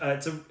 Steve.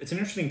 It's an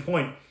interesting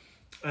point.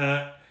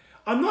 I'm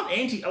not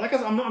anti. I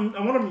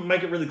want to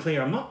make it really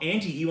clear. I'm not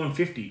anti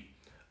E150.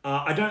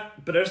 I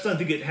just don't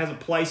think it has a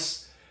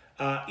place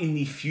in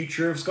the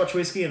future of Scotch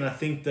whisky, and I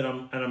think that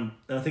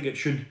I think it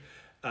should.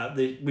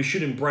 We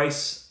should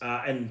embrace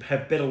and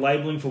have better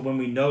labelling for when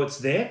we know it's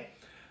there.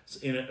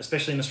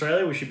 Especially in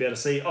Australia, we should be able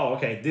to see, oh,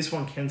 okay, this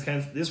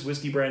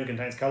whiskey brand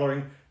contains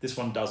colouring, this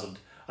one doesn't.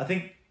 I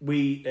think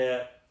we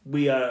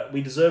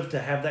deserve to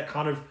have that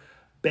kind of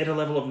better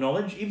level of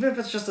knowledge, even if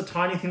it's just a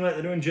tiny thing like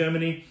they do in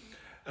Germany.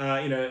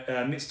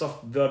 Mixed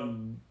off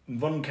von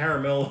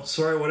Caramel,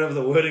 sorry, whatever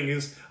the wording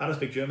is. I don't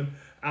speak German.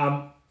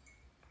 And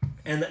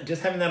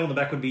just having that on the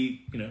back would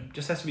be,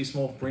 just has to be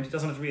small print. It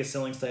doesn't have to be a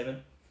selling statement.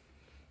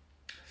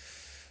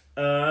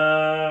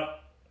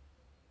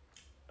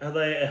 Are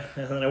they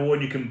an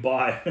award you can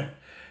buy?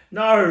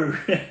 No.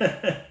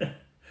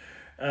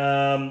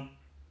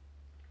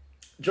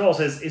 Joel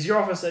says, is your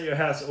office at your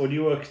house or do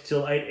you work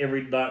till 8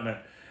 every night, mate?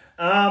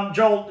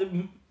 Joel,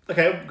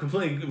 okay,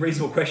 completely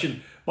reasonable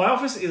question. My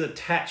office is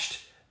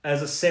attached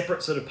as a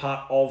separate sort of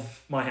part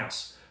of my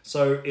house.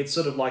 So it's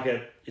sort of like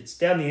it's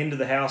down the end of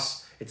the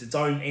house. It's its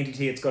own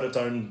entity. It's got its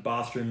own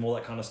bathroom, all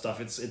that kind of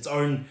stuff. It's its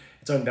own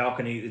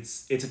balcony.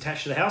 It's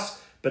attached to the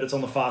house, but it's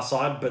on the far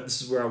side. But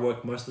this is where I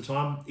work most of the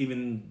time.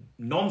 Even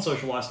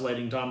non-social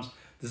isolating times,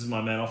 this is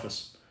my main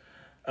office.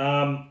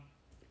 No,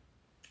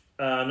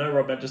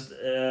 Rob, man, just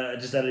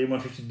added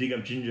E150 to dig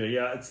up ginger.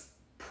 Yeah, it's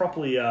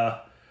properly,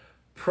 what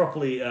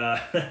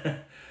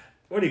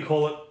do you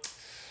call it?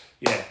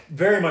 Yeah,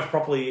 very much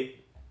properly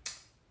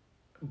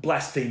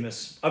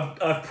blasphemous.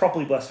 I've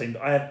properly blasphemed.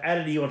 I have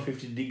added E150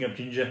 to dig up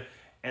ginger,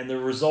 and the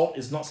result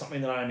is not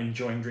something that I'm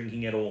enjoying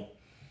drinking at all.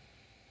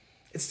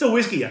 It's still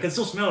whiskey. I can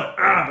still smell it.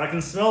 But I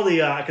can smell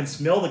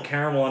the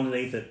caramel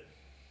underneath it.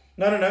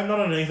 No, not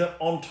underneath it.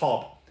 On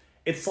top.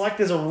 It's like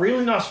there's a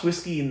really nice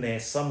whiskey in there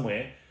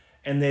somewhere,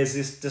 and there's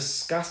this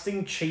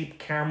disgusting cheap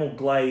caramel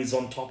glaze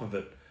on top of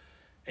it,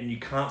 and you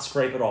can't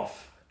scrape it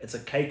off. It's a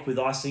cake with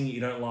icing you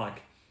don't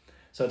like.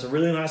 So it's a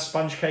really nice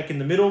sponge cake in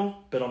the middle,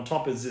 but on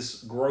top is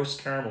this gross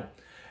caramel.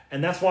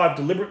 And that's why I've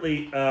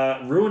deliberately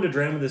ruined a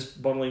dram with this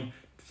bottling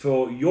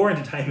for your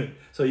entertainment,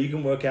 so you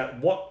can work out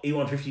what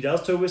E150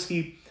 does to a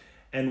whiskey,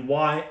 and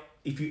why,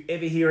 if you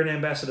ever hear an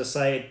ambassador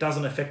say it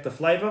doesn't affect the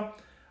flavour,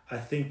 I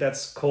think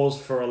that's cause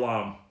for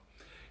alarm.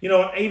 You know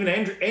what, even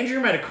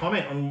Andrew made a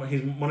comment on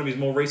one of his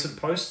more recent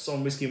posts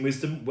on Whiskey and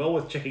Wisdom, well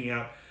worth checking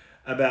out,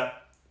 about,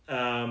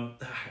 I'm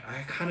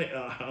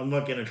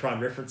not going to try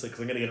and reference it because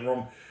I'm going to get it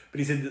wrong, but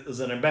he said that there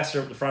was an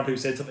ambassador at the front who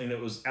said something that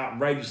was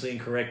outrageously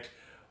incorrect,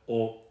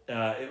 or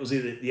it was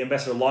either the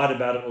ambassador lied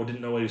about it or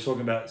didn't know what he was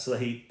talking about, so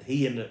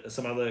he and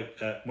some other,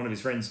 one of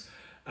his friends,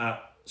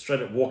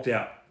 straight up walked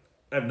out.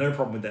 I have no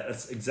problem with that.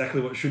 That's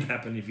exactly what should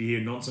happen if you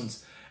hear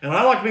nonsense. And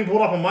I like being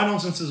pulled up on my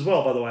nonsense as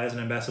well, by the way, as an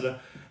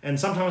ambassador. And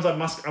sometimes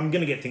I'm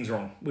going to get things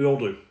wrong. We all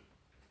do.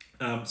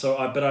 I'm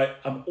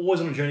always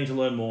on a journey to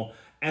learn more,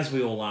 as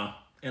we all are.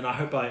 And I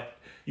hope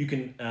you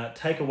can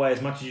take away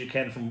as much as you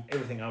can from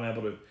everything I'm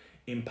able to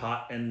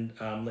impart and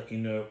let you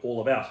know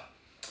all about.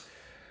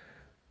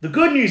 The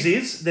good news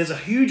is there's a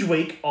huge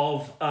week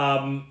of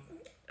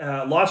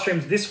live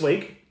streams this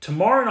week.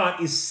 Tomorrow night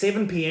is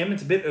 7 p.m.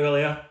 It's a bit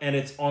earlier, and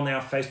it's on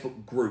our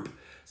Facebook group.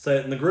 So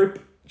in the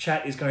group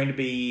chat is going to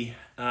be,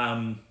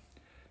 the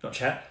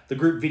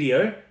group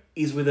video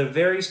is with a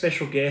very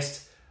special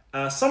guest,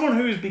 someone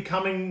who is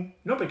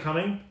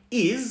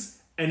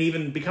and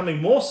even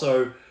becoming more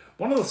so,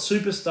 one of the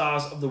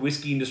superstars of the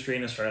whiskey industry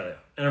in Australia.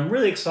 And I'm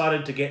really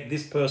excited to get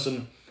this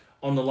person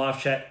on the live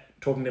chat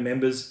talking to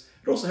members.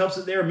 It also helps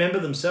that they're a member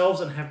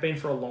themselves and have been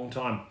for a long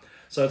time.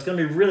 So it's going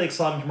to be really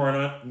exciting tomorrow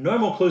night. No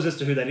more clues as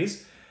to who that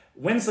is.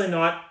 Wednesday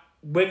night,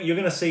 you're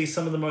going to see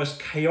some of the most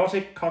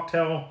chaotic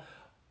cocktail,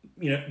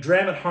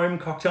 dram at home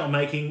cocktail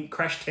making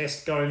crash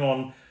test going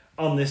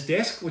on this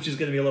desk, which is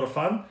going to be a lot of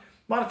fun.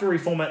 Might have to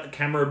reformat the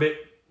camera a bit,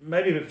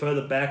 maybe a bit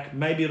further back.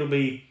 Maybe it'll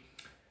be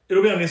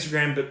on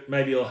Instagram, but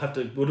maybe we'll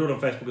do it on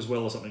Facebook as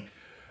well or something,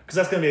 because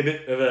that's going to be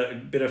a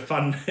bit of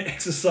fun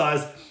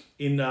exercise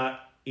in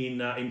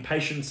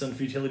patience and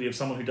futility of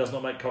someone who does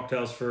not make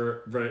cocktails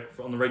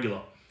on the regular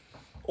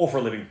or for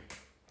a living.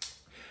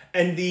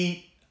 And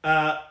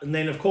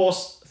then of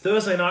course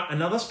Thursday night,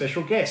 another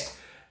special guest.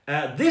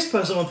 This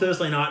person on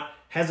Thursday night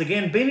has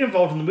again been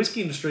involved in the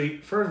whiskey industry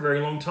for a very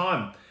long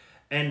time,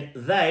 and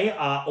they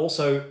are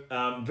also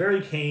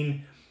very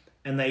keen,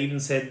 and they even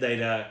said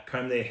they'd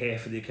comb their hair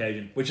for the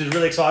occasion, which is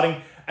really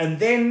exciting. And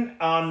then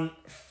on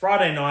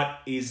Friday night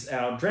is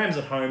our Drams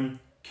at Home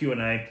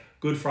Q&A,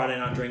 good Friday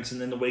night drinks, and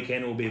then the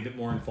weekend will be a bit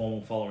more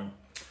informal following.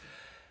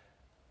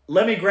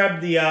 Let me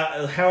grab the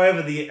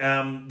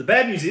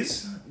bad news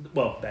is,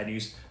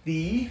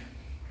 the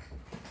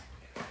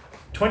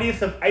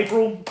 20th of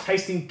April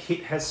tasting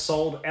kit has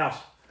sold out,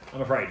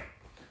 I'm afraid.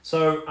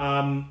 So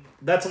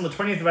that's on the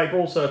 20th of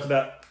April, so it's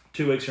about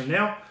 2 weeks from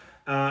now.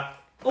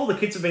 All the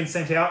kits have been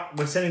sent out.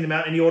 We're sending them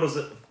out. Any orders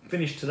that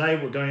finished today,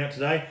 we're going out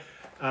today.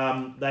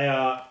 They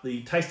are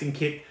the tasting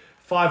kit,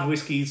 5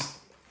 whiskies,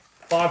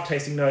 5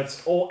 tasting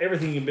notes,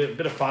 everything a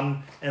bit of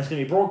fun. And it's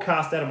going to be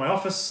broadcast out of my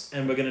office,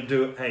 and we're going to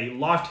do a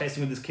live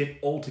tasting with this kit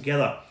all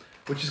together,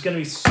 which is going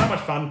to be so much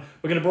fun.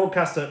 We're going to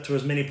broadcast it to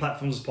as many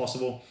platforms as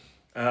possible.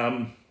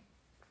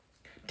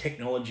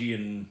 Technology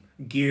and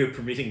gear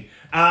permitting.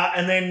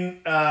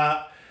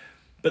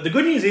 But the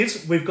good news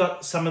is we've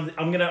got some of the,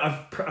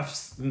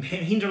 I've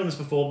hinted on this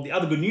before. The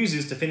other good news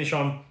is to finish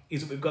on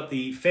is that we've got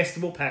the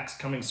festival packs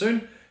coming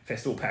soon.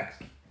 Festival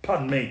packs,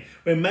 pardon me.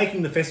 We're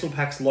making the festival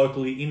packs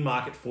locally in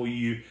market for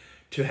you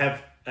to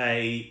have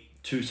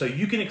so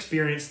you can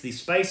experience the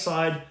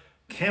Speyside,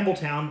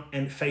 Campbelltown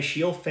and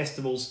Facial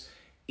festivals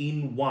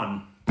in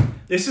one.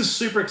 This is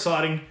super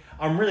exciting.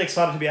 I'm really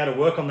excited to be able to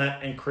work on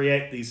that and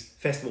create these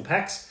festival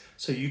packs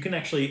so you can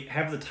actually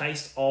have the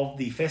taste of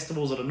the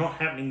festivals that are not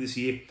happening this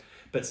year,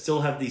 but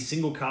still have these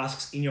single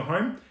casks in your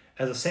home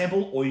as a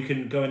sample, or you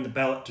can go in the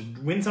ballot to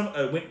win some.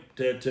 You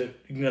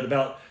can go to the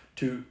ballot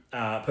to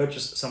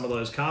purchase some of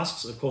those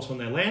casks, of course, when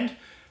they land.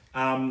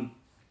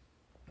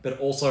 But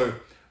also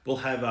we'll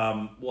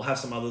have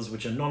some others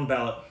which are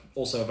non-ballot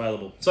also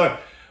available. So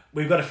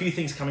we've got a few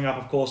things coming up,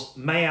 of course.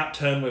 May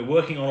Outturn we're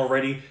working on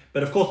already,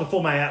 but of course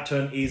before May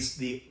Outturn is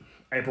the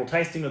April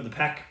tasting of the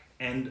pack,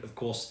 and of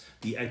course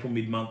the April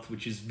mid-month,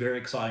 which is very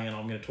exciting, and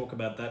I'm going to talk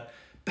about that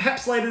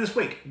perhaps later this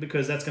week,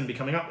 because that's going to be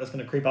coming up. That's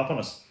going to creep up on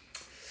us.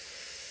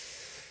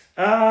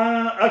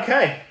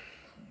 Okay.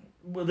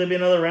 Will there be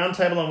another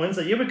roundtable on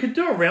Wednesday? Yeah, we could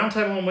do a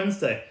roundtable on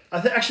Wednesday.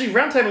 Actually,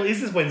 roundtable is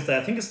this Wednesday.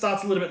 I think it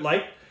starts a little bit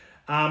late.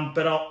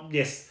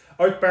 Yes,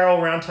 Oak Barrel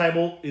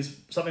Roundtable is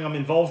something I'm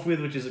involved with,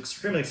 which is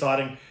extremely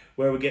exciting,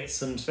 where we get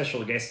some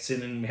special guests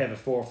in and we have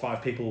 4 or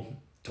 5 people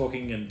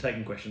talking and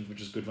taking questions, which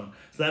is good fun.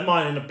 So that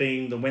might end up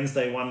being the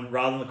Wednesday one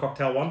rather than the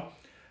cocktail one. I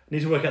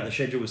need to work out the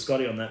schedule with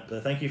Scotty on that,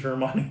 but thank you for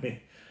reminding me.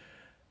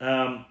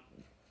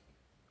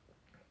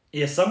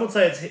 Yes, some would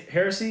say it's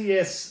heresy.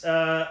 Yes,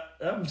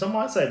 some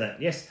might say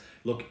that. Yes,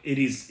 look, it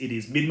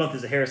is. Mid-month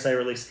is a heresy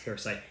release.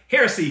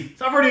 Heresy.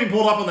 So I've already been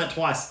pulled up on that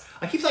twice.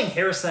 I keep saying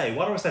heresy.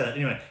 Why do I say that?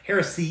 Anyway,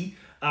 heresy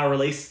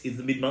release is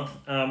the mid-month.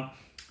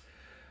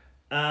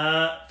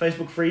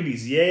 Facebook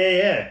freebies.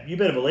 Yeah. You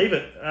better believe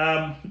it.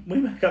 We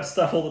make up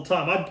stuff all the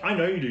time. I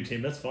know you do,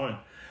 Tim. That's fine.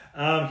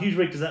 Huge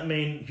week. Does that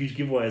mean huge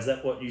giveaway? Is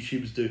that what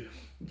YouTubers do?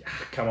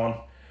 Come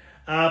on.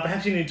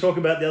 Perhaps you need to talk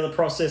about the other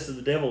process of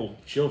the devil,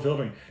 chill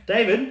filtering.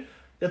 David,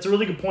 that's a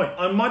really good point.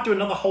 I might do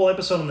another whole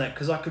episode on that,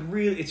 because I could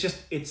really,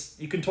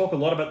 you can talk a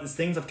lot about these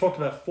things. I've talked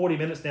about 40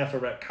 minutes now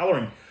about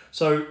colouring.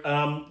 So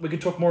we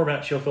could talk more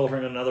about chill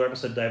filtering in another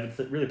episode, David.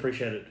 Really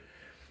appreciate it.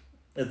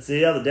 It's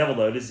the other devil,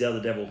 though. It is the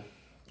other devil.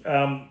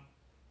 Here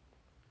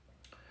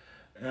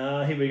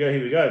we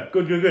go.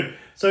 Good.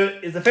 So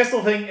is the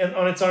festival thing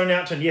on its own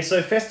outturn? Yes,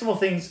 so festival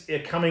things are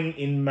coming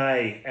in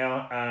May,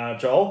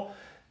 Joel.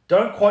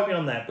 Don't quote me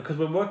on that, because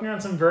we're working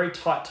on some very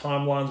tight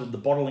timelines with the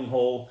bottling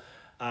hall,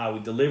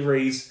 with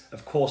deliveries.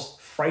 Of course,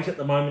 freight at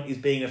the moment is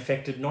being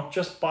affected not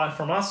just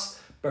from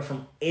us, but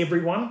from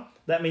everyone.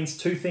 That means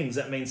 2 things.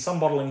 That means some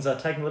bottlings are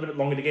taking a little bit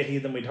longer to get here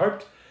than we'd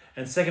hoped.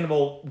 And second of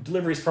all,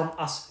 deliveries from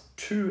us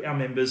to our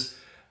members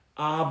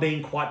are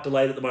being quite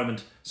delayed at the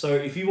moment. So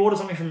if you order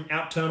something from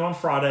Outturn on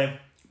Friday,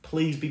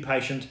 please be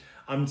patient.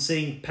 I'm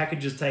seeing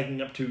packages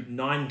taking up to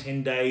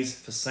 9-10 days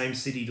for same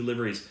city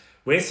deliveries.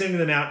 We're sending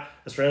them out,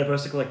 Australia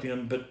Post are collecting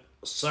them, but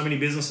so many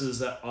businesses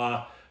that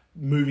are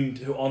moving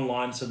to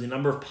online, so the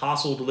number of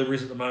parcel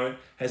deliveries at the moment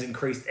has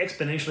increased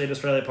exponentially at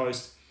Australia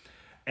Post,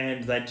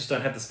 and they just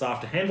don't have the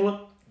staff to handle it.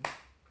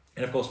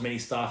 And of course, many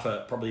staff are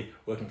probably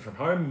working from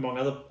home, among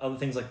other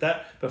things like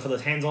that. But for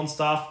those hands-on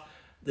staff,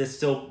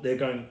 they're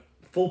going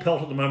full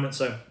pelt at the moment.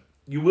 So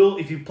you will,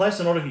 if you place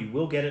an order, you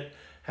will get it.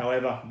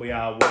 However, we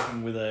are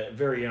working with a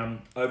very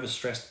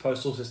overstressed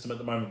postal system at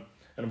the moment.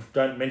 And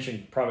don't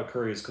mention private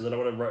couriers, because I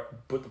don't want to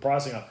put the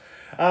pricing up.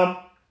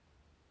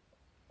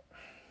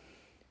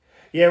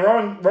 Yeah,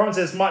 Rowan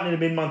says, might need a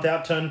mid-month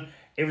outturn.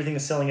 Everything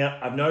is selling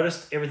out. I've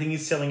noticed everything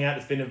is selling out.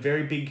 It's been a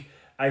very big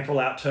April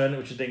outturn,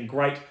 which has been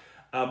great.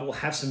 We'll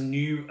have some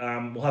new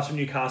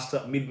casks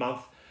up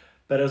mid-month.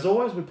 But as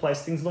always, we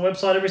place things on the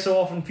website every so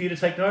often for you to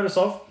take notice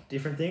of.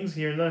 Different things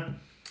here and there.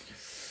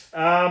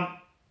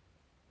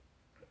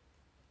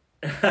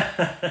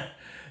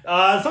 It's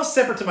not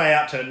separate to my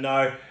outturn,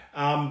 no.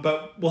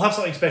 But we'll have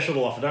something special to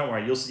offer. Don't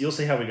worry. You'll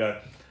see how we go.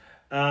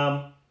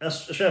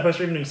 Australia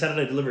Post are even doing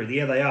Saturday delivery.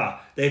 Yeah, they are.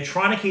 They're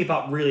trying to keep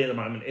up really at the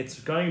moment. It's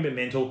going a bit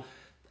mental.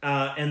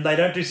 And they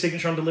don't do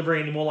signature on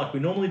delivery anymore like we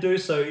normally do.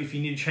 So if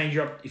you need to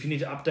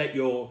update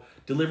your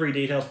delivery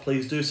details,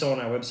 please do so on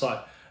our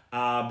website,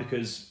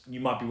 because you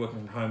might be working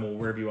from home or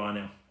wherever you are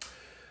now.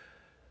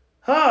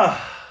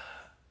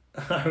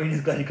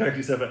 Irene's glad you corrected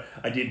yourself, but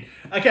I did.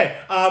 Okay,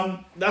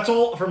 that's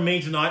all from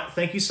me tonight.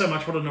 Thank you so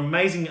much. What an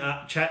amazing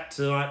chat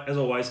tonight, as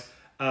always.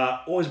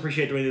 Always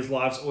appreciate doing these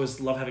lives. Always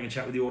love having a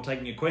chat with you or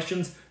taking your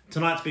questions.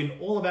 Tonight's been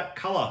all about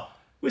colour,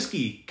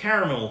 whiskey,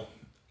 caramel,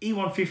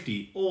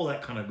 E150, all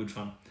that kind of good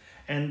fun.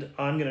 And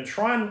I'm going to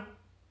try and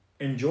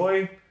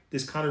enjoy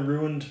this kind of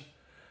ruined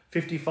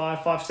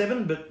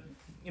 55.57, but,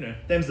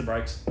 them's the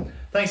breaks.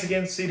 Thanks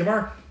again. See you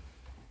tomorrow.